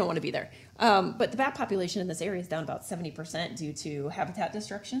don't want to be there. But the bat population in this area is down about 70% due to habitat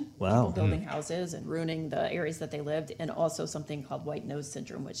destruction. Wow. People building houses and ruining the areas that they lived, and also something called white nose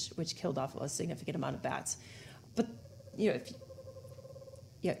syndrome, which killed off a significant amount of bats. But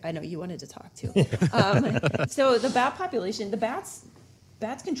I know you wanted to talk too. So the bat population, the bats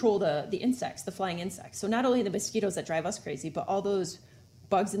control the insects, the flying insects. So not only the mosquitoes that drive us crazy, but all those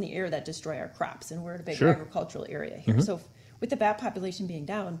bugs in the air that destroy our crops. And we're in a big Sure. agricultural area here. So with the bat population being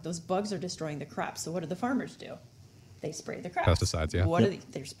down, those bugs are destroying the crops. So what do the farmers do? They spray the crops. Pesticides, yeah.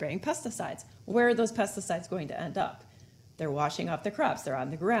 They're spraying pesticides. Where are those pesticides going to end up? They're washing off the crops. They're on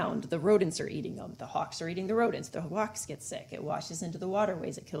the ground. The rodents are eating them. The hawks are eating the rodents. The hawks get sick. It washes into the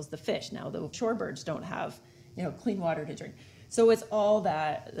waterways. It kills the fish. Now the shorebirds don't have, clean water to drink. So it's all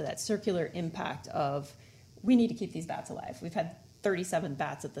that circular impact of, we need to keep these bats alive. We've had 37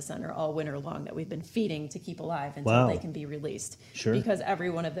 bats at the center all winter long that we've been feeding to keep alive until Wow. they can be released. Sure. Because every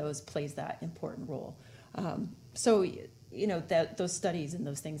one of those plays that important role. So those studies and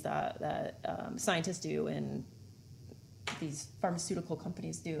those things that scientists do and these pharmaceutical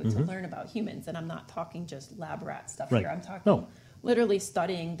companies do to learn about humans, and I'm not talking just lab rat stuff Right. here. I'm talking No. literally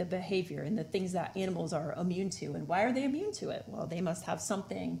studying the behavior and the things that animals are immune to. And why are they immune to it? Well, they must have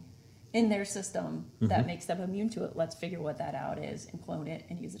something in their system that makes them immune to it. Let's figure what that out is and clone it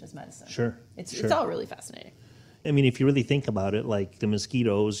and use it as medicine. Sure. It's all really fascinating. I mean, if you really think about it, like the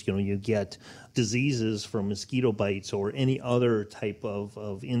mosquitoes, you get diseases from mosquito bites or any other type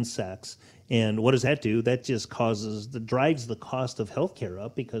of insects. And what does that do? That just drives the cost of healthcare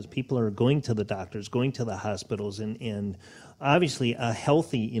up because people are going to the doctors, going to the hospitals, and obviously a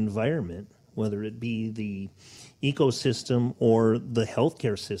healthy environment, whether it be the ecosystem or the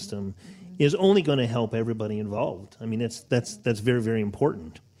healthcare system, is only going to help everybody involved. I mean, that's very, very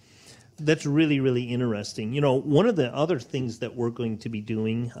important. That's really, really interesting. One of the other things that we're going to be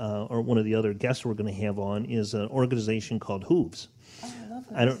doing, or one of the other guests we're going to have on, is an organization called Hooves. Oh, I love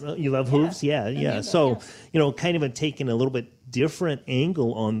Hooves. I don't know. You love Hooves? Yeah. So, kind of taking a little bit different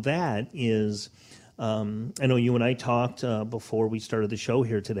angle on that is, I know you and I talked before we started the show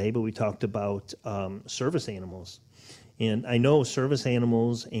here today, but we talked about service animals. And I know service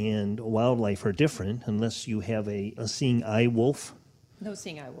animals and wildlife are different unless you have a seeing eye wolf. No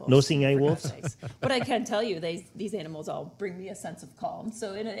seeing eye wolves. No seeing eye wolves. But I can tell you, these animals all bring me a sense of calm.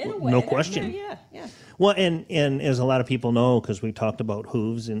 So in a way, no question. Yeah. Well, and as a lot of people know, because we talked about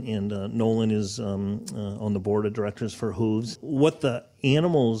Hooves, and Nolan is on the board of directors for Hooves. What the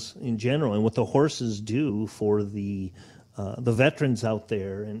animals in general and what the horses do for the veterans out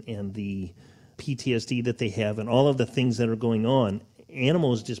there and the PTSD that they have and all of the things that are going on.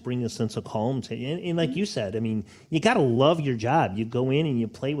 Animals just bring a sense of calm to you. And like you said, I mean, you got to love your job. You go in and you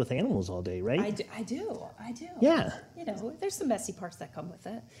play with animals all day, right? I do. Yeah. There's some messy parts that come with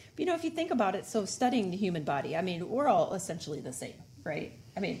it. But, if you think about it, so studying the human body, I mean, we're all essentially the same, right?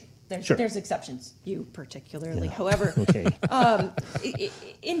 I mean, there's exceptions, you particularly. Yeah. However, okay.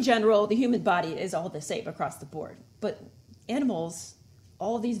 In general, the human body is all the same across the board. But animals,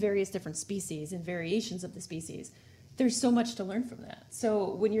 all of these various different species and variations of the species, there's so much to learn from that.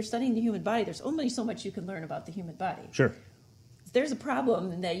 So when you're studying the human body, there's only so much you can learn about the human body. Sure. If there's a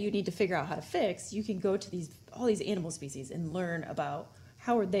problem that you need to figure out how to fix, you can go to all these animal species and learn about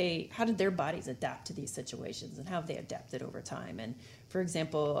how did their bodies adapt to these situations and how have they adapted over time. And for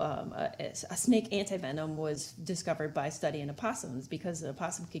example, a snake antivenom was discovered by studying opossums because an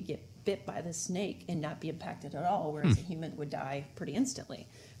opossum could get bit by the snake and not be impacted at all, whereas a human would die pretty instantly.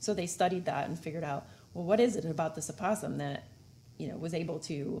 So they studied that and figured out, well, what is it about this opossum that was able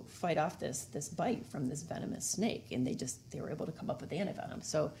to fight off this bite from this venomous snake? And they were able to come up with antivenom.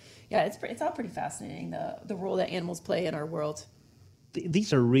 So yeah, it's all pretty fascinating, the role that animals play in our world.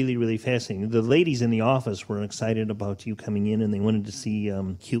 These are really, really fascinating. The ladies in the office were excited about you coming in, and they wanted to see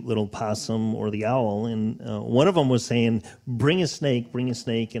cute little possum or the owl. And one of them was saying, "Bring a snake,"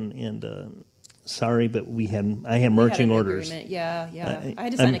 and sorry, but I had marching orders. Agreement. Yeah. I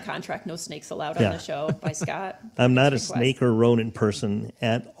had to sign a contract. No snakes allowed on the show by Scott. I'm not a snake or rodent person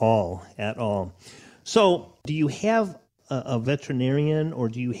at all. So, do you have a veterinarian, or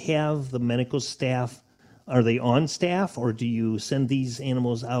do you have the medical staff? Are they on staff, or do you send these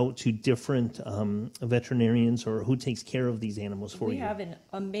animals out to different veterinarians, or who takes care of these animals for you? We have an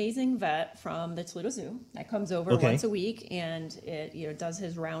amazing vet from the Toledo Zoo that comes over once a week, and it does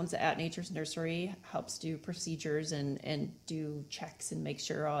his rounds at Nature's Nursery, helps do procedures and do checks and make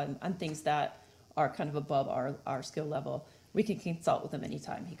sure on things that are kind of above our skill level. We can consult with him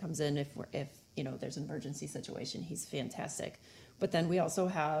anytime. He comes in if there's an emergency situation. He's fantastic. But then we also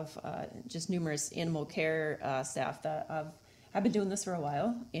have just numerous animal care staff that have been doing this for a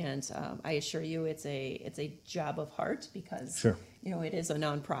while, and I assure you, it's a job of heart because it is a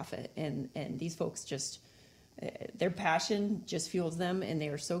nonprofit, and these folks just their passion just fuels them, and they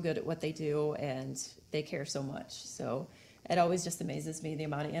are so good at what they do, and they care so much. So it always just amazes me the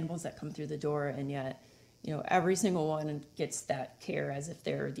amount of animals that come through the door, and yet every single one gets that care as if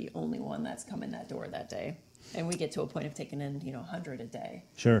they're the only one that's come in that door that day. And we get to a point of taking in, 100 a day.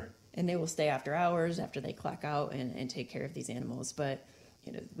 Sure. And they will stay after hours, after they clock out, and take care of these animals. But,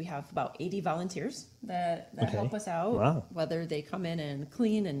 we have about 80 volunteers that help us out. Wow. Whether they come in and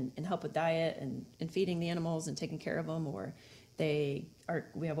clean and help with diet and feeding the animals and taking care of them, or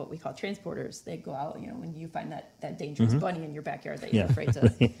we have what we call transporters. They go out, when you find that dangerous bunny in your backyard that you're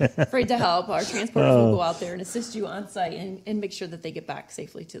afraid to help, our transporters will go out there and assist you on site and make sure that they get back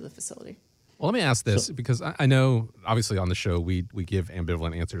safely to the facility. Well, let me ask this, because I know, obviously, on the show, we give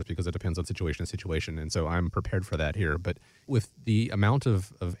ambivalent answers because it depends on situation to situation, and so I'm prepared for that here. But with the amount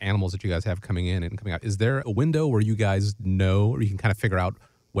of animals that you guys have coming in and coming out, is there a window where you guys know, or you can kind of figure out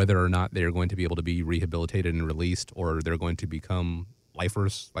whether or not they're going to be able to be rehabilitated and released, or they're going to become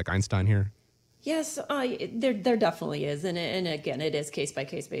lifers like Einstein here? Yes, there definitely is, and again, it is case by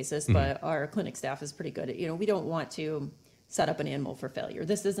case basis. But our clinic staff is pretty good at, we don't want to set up an animal for failure.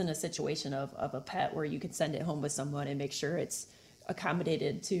 This isn't a situation of a pet where you can send it home with someone and make sure it's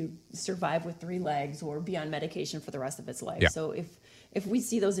accommodated to survive with 3 legs or be on medication for the rest of its life. Yeah. So if we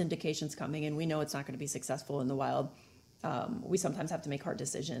see those indications coming and we know it's not going to be successful in the wild, we sometimes have to make hard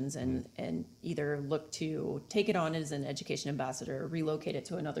decisions and either look to take it on as an education ambassador, relocate it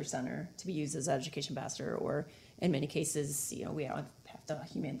to another center to be used as an education ambassador, or in many cases, we have to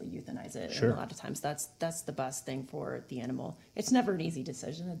humanely euthanize it. Sure. And a lot of times that's the best thing for the animal. It's never an easy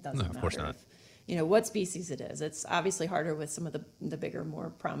decision. It doesn't matter. Of course not. What species it is. It's obviously harder with some of the bigger,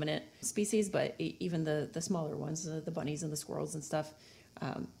 more prominent species, but even the smaller ones, the bunnies and the squirrels and stuff,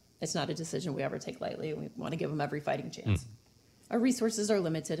 it's not a decision we ever take lightly. We want to give them every fighting chance. Our resources are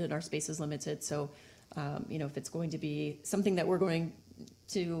limited and our space is limited. So, if it's going to be something that we're going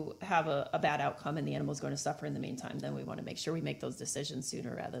to have a bad outcome and the animal's going to suffer in the meantime, then we want to make sure we make those decisions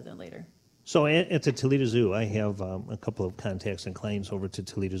sooner rather than later. So at the Toledo Zoo, I have a couple of contacts and clients over to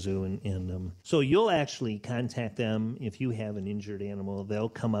Toledo Zoo, and so you'll actually contact them if you have an injured animal. They'll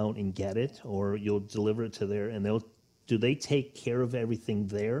come out and get it, or you'll deliver it to there, and do they take care of everything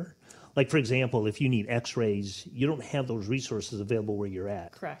there? Like, for example, if you need x-rays, you don't have those resources available where you're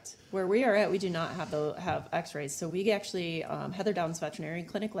at. Correct. Where we are at, we do not have x-rays. So we actually, Heather Downs Veterinary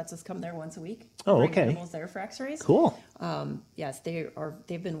Clinic lets us come there once a week. Oh, bring okay. animals there for x-rays. Cool. Yes,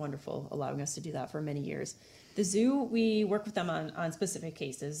 they've been wonderful, allowing us to do that for many years. The zoo, we work with them on specific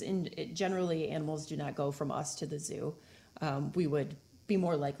cases. Generally, animals do not go from us to the zoo. We would be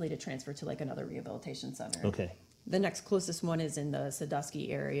more likely to transfer to like another rehabilitation center. Okay. The next closest one is in the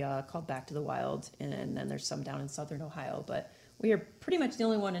Sandusky area called Back to the Wild, and then there's some down in southern Ohio. But we are pretty much the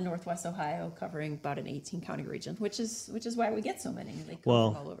only one in northwest Ohio covering about an 18-county region, which is why we get so many. They come from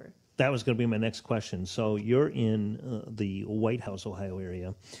all over. That was going to be my next question. So you're in the White House, Ohio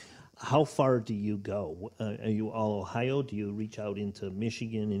area. How far do you go? Are you all Ohio? Do you reach out into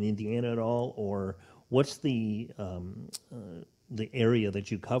Michigan and Indiana at all? Or what's the area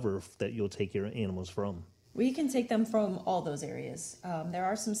that you cover that you'll take your animals from? We can take them from all those areas. There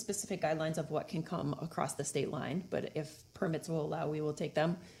are some specific guidelines of what can come across the state line, but if permits will allow, we will take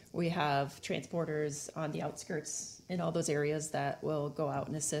them. We have transporters on the outskirts in all those areas that will go out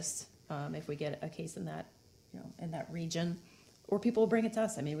and assist if we get a case in that, in that region, or people will bring it to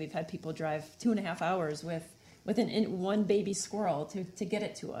us. I mean, we've had people drive 2.5 hours with one baby squirrel to get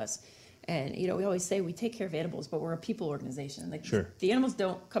it to us. And, we always say we take care of animals, but we're a people organization. Like, sure. The animals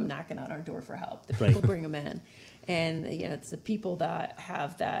don't come knocking on our door for help. The people bring them in. And, it's the people that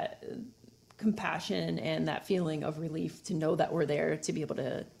have that compassion and that feeling of relief to know that we're there to be able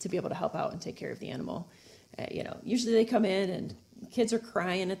to help out and take care of the animal. Usually they come in and kids are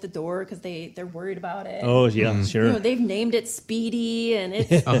crying at the door because they're worried about it. Oh, yeah, sure. They've named it Speedy, and it's,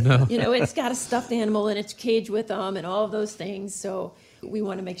 it's got a stuffed animal in its cage with them and all of those things. So we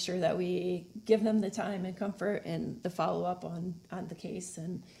want to make sure that we give them the time and comfort and the follow-up on the case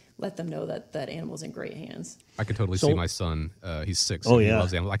and let them know that animal's in great hands. I could totally see my son. He's 6. Oh, and yeah. He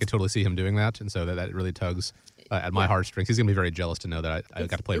loves animals. I could totally see him doing that, and so that really tugs at my heartstrings. He's going to be very jealous to know that I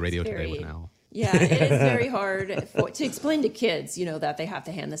got to play radio today with an owl. Yeah, it is very hard to explain to kids, that they have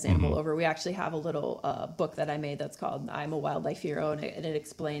to hand this animal over. We actually have a little book that I made that's called "I'm a Wildlife Hero," and it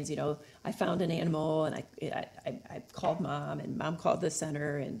explains, I found an animal and I called mom, and mom called the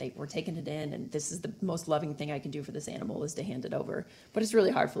center, and they were taking it in, and this is the most loving thing I can do for this animal is to hand it over. But it's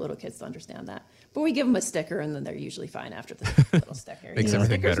really hard for little kids to understand that. But we give them a sticker, and then they're usually fine after the little sticker. Makes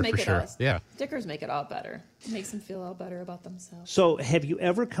everything stickers better make for sure. Yeah. Stickers make it all better. It makes them feel all better about themselves. So have you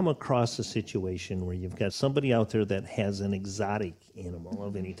ever come across a situation where you've got somebody out there that has an exotic animal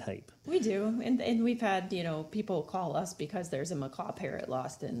of any type? We do, and we've had people call us because there's a macaw parrot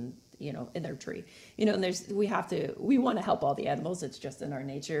lost in their tree, and we want to help all the animals. It's just in our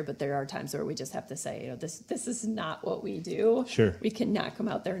nature, but there are times where we just have to say, this is not what we do. Sure, we cannot come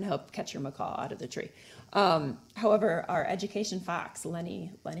out there and help catch your macaw out of the tree. However, our education fox,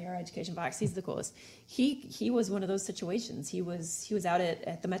 Lenny, our education fox, he's the coolest. He was one of those situations. He was out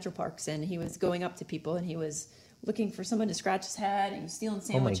at the Metro Parks, and he was going up to people, and he was looking for someone to scratch his head, and he was stealing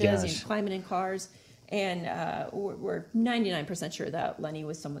sandwiches, and he was climbing in cars. And we're 99% sure that Lenny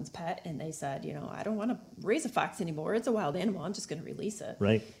was someone's pet, and they said, I don't want to raise a fox anymore. It's a wild animal. I'm just going to release it.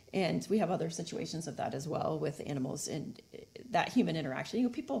 Right. And we have other situations of that as well with animals and that human interaction.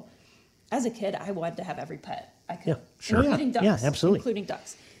 People, as a kid, I wanted to have every pet I could, including ducks. Yeah, absolutely. Including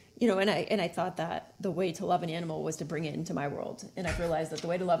ducks. And I thought that the way to love an animal was to bring it into my world. And I've realized that the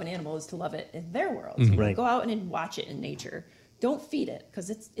way to love an animal is to love it in their world. Right. Go out and watch it in nature. don't feed it because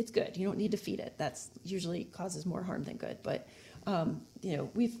it's good. You don't need to feed it. That's usually causes more harm than good. But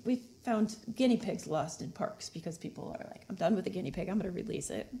we've found guinea pigs lost in parks because people are like, I'm done with the guinea pig. I'm going to release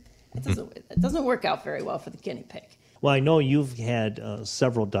it. It doesn't work out very well for the guinea pig. Well, I know you've had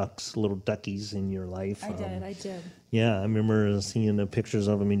several little duckies in your life. I did. Yeah, I remember seeing the pictures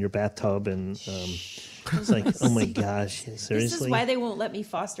of them in your bathtub, and it's like, oh my gosh, seriously? This is why they won't let me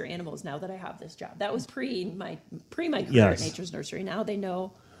foster animals now that I have this job. That was pre my career Yes. at Nature's Nursery. Now they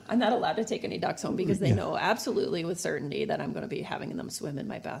know I'm not allowed to take any ducks home because they know absolutely with certainty that I'm going to be having them swim in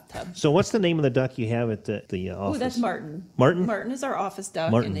my bathtub. So what's the name of the duck you have at the office? Oh, that's Martin. Martin? Martin is our office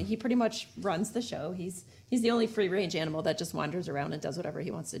duck, Martin. and he pretty much runs the show. He's the only free-range animal that just wanders around and does whatever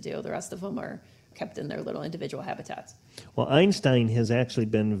he wants to do. The rest of them are kept in their little individual habitats. Well, Einstein has actually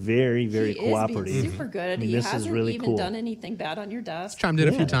been very, very cooperative. He is being super good. I mean, he this hasn't is really even cool. done anything bad on your desk. Chimed in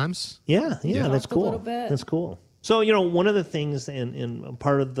a few times. Yeah, that's Talked a cool. little bit. That's cool. So, one of the things, and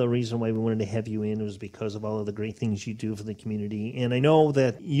part of the reason why we wanted to have you in was because of all of the great things you do for the community. And I know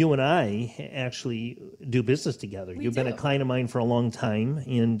that you and I actually do business together. You've been a client of mine for a long time,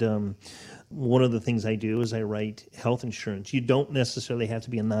 and one of the things I do is I write health insurance. You don't necessarily have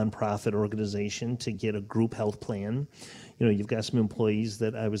to be a nonprofit organization to get a group health plan. You've got some employees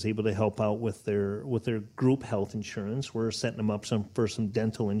that I was able to help out with their group health insurance. We're setting them up for some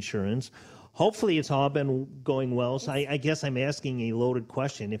dental insurance. Hopefully it's all been going well. So I guess I'm asking a loaded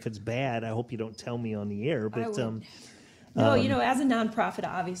question. If it's bad, I hope you don't tell me on the air. But no, as a nonprofit,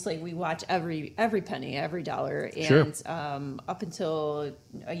 obviously we watch every penny, every dollar. And Sure. Up until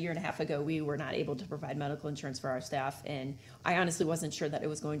a year and a half ago, we were not able to provide medical insurance for our staff. And I honestly wasn't sure that it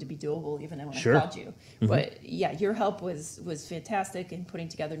was going to be doable even when I called you. Mm-hmm. But yeah, your help was fantastic in putting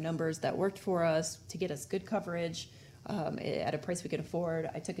together numbers that worked for us to get us good coverage. At a price we could afford.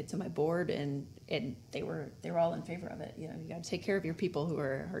 I took it to my board, and they were all in favor of it. You got to take care of your people who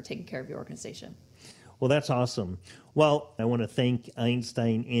are taking care of your organization. Well, that's awesome. Well, I want to thank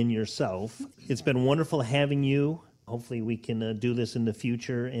Einstein and yourself. It's been wonderful having you. Hopefully we can do this in the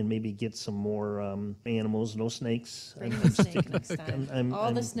future and maybe get some more animals. No snakes. Bring the snake next time.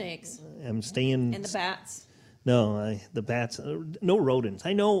 The snakes. I'm staying. And the bats. No, the bats. No rodents.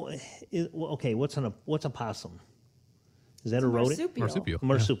 I know. Okay, what's a possum? Is that a rodent? Marsupial.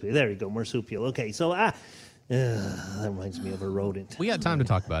 Yeah. There you go, marsupial. Okay, so that reminds me of a rodent. We got time to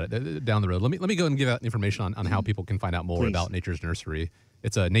talk about it down the road. Let me go and give out information on how people can find out more about Nature's Nursery.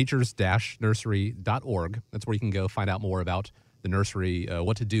 It's natures-nursery.org. That's where you can go find out more about the nursery,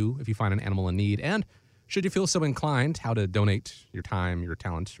 what to do if you find an animal in need, and should you feel so inclined, how to donate your time, your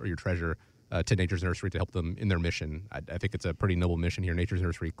talent, or your treasure to Nature's Nursery to help them in their mission. I think it's a pretty noble mission here. Nature's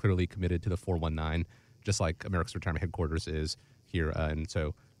Nursery clearly committed to the 419, just like America's Retirement Headquarters is here. And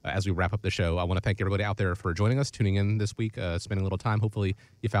so as we wrap up the show, I want to thank everybody out there for joining us, tuning in this week, spending a little time. Hopefully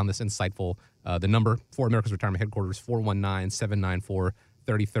you found this insightful. The number for America's Retirement Headquarters,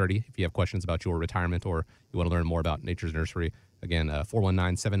 419-794-3030. If you have questions about your retirement or you want to learn more about Nature's Nursery, again,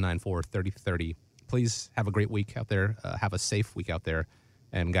 419-794-3030. Please have a great week out there. Have a safe week out there.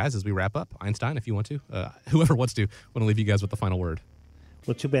 And guys, as we wrap up, Einstein, if you want to, whoever wants to, want to leave you guys with the final word.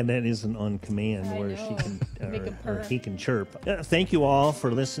 Well, too bad that isn't on command where she can or he can chirp. Thank you all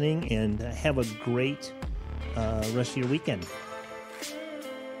for listening, and have a great rest of your weekend.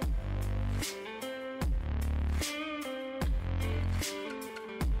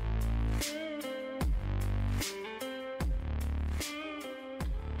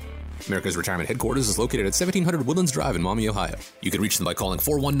 America's Retirement Headquarters is located at 1700 Woodlands Drive in Maumee, Ohio. You can reach them by calling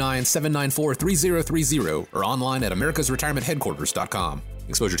 419-794-3030 or online at americasretirementheadquarters.com.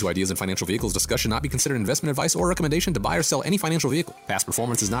 Exposure to ideas and financial vehicles discussed should not be considered investment advice or recommendation to buy or sell any financial vehicle. Past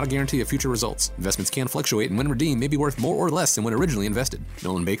performance is not a guarantee of future results. Investments can fluctuate and when redeemed may be worth more or less than when originally invested.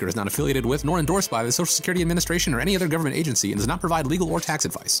 Nolan Baker is not affiliated with nor endorsed by the Social Security Administration or any other government agency and does not provide legal or tax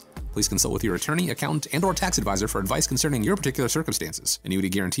advice. Please consult with your attorney, accountant, and or tax advisor for advice concerning your particular circumstances. Annuity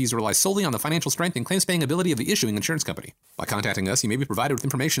guarantees rely solely on the financial strength and claims-paying ability of the issuing insurance company. By contacting us, you may be provided with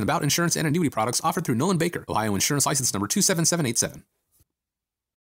information about insurance and annuity products offered through Nolan Baker, Ohio Insurance License Number 27787.